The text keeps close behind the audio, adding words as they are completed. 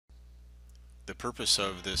The purpose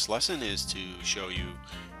of this lesson is to show you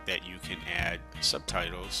that you can add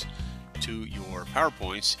subtitles to your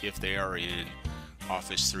PowerPoints if they are in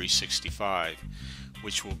Office 365,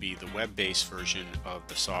 which will be the web-based version of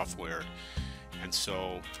the software. And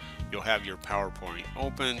so you'll have your PowerPoint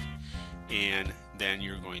open, and then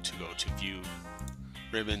you're going to go to View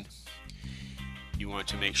ribbon. You want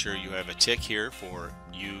to make sure you have a tick here for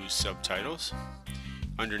Use Subtitles.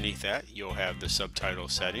 Underneath that, you'll have the subtitle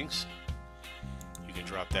settings. You can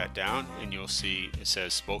drop that down and you'll see it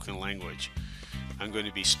says spoken language. I'm going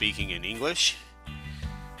to be speaking in English,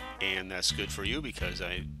 and that's good for you because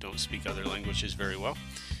I don't speak other languages very well.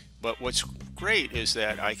 But what's great is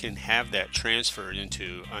that I can have that transferred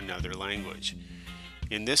into another language.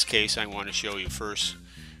 In this case, I want to show you first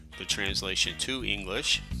the translation to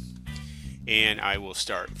English, and I will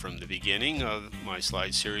start from the beginning of my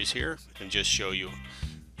slide series here and just show you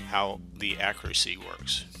how the accuracy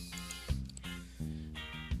works.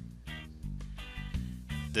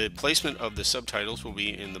 The placement of the subtitles will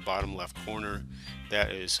be in the bottom left corner.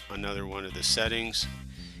 That is another one of the settings,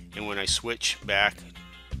 and when I switch back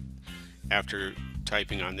after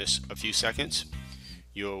typing on this a few seconds,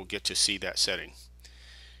 you'll get to see that setting.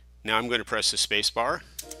 Now I'm going to press the space bar.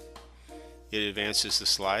 It advances the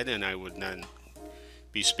slide, and I would then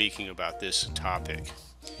be speaking about this topic.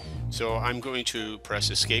 So I'm going to press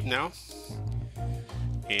escape now,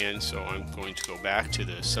 and so I'm going to go back to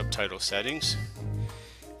the subtitle settings,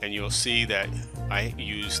 and you'll see that I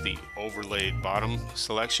use the overlaid bottom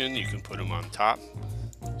selection. You can put them on top,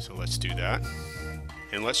 so let's do that.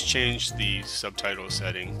 And let's change the subtitle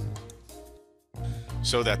setting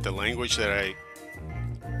so that the language that I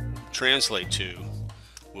translate to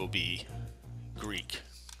will be Greek.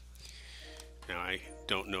 Now I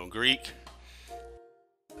don't know Greek,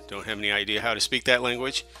 don't have any idea how to speak that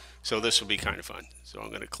language, so this will be kind of fun. So I'm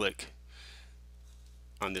going to click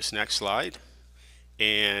on this next slide,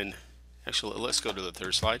 and actually let's go to the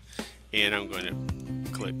third slide, and I'm going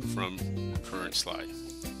to click from current slide.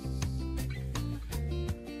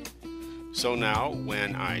 So now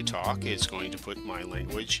when I talk, it's going to put my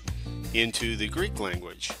language into the Greek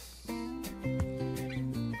language.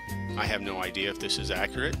 I have no idea if this is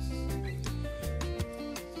accurate.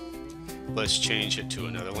 Let's change it to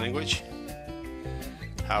another language.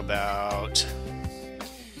 How about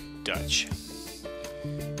Dutch?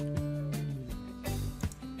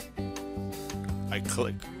 I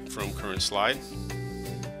click from current slide,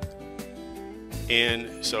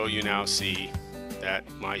 and so you now see that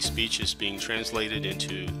my speech is being translated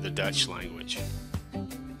into the Dutch language.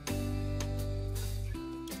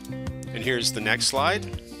 And here's the next slide.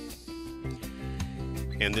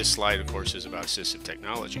 And this slide, of course, is about assistive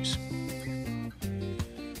technologies.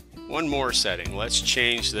 One more setting. Let's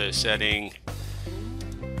change the setting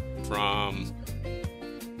from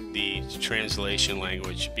the translation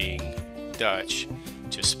language being Dutch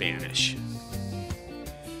to Spanish.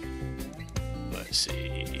 Let's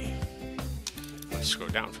see. Let's scroll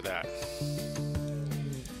down for that.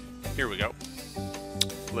 Here we go.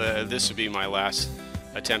 This will be my last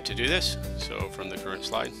attempt to do this. So from the current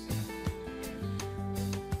slide.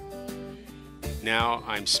 Now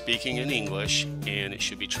I'm speaking in English, and it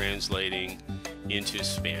should be translating into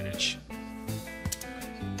Spanish.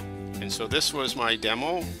 And so this was my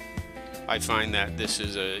demo. I find that this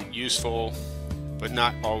is a useful, but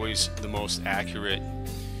not always the most accurate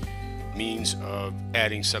means of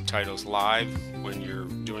adding subtitles live when you're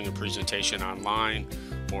doing a presentation online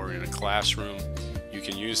or in a classroom. You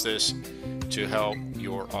can use this to help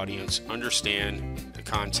your audience understand the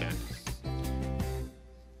content.